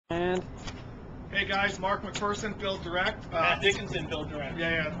And hey guys, Mark McPherson, BuildDirect. Matt Dickinson, BuildDirect.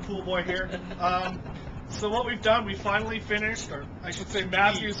 Yeah, cool boy here. So what we've done, we finally finished, or I should say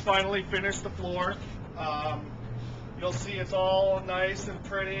Matthew's finally finished the floor. You'll see it's all nice and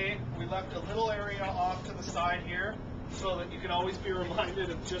pretty. We left a little area off to the side here so that you can always be reminded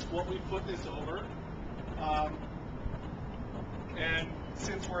of just what we put this over. And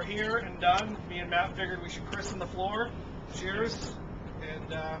since we're here and done, me and Matt figured we should christen the floor. Cheers.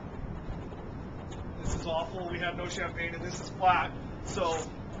 And this is awful. We have no champagne, and this is flat. So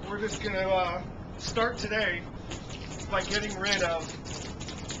we're just going to start today by getting rid of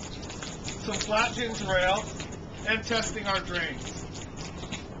some flat ginger ale and testing our drains.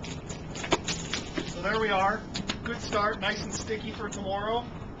 So there we are. Good start, nice and sticky for tomorrow.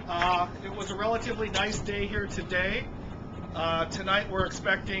 It was a relatively nice day here today. Tonight we're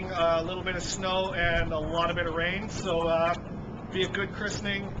expecting a little bit of snow and a lot of bit of rain, so be a good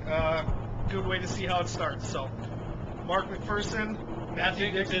christening, good way to see how it starts. So Mark McPherson, Matthew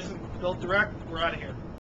Dickinson, BuildDirect, we're out of here.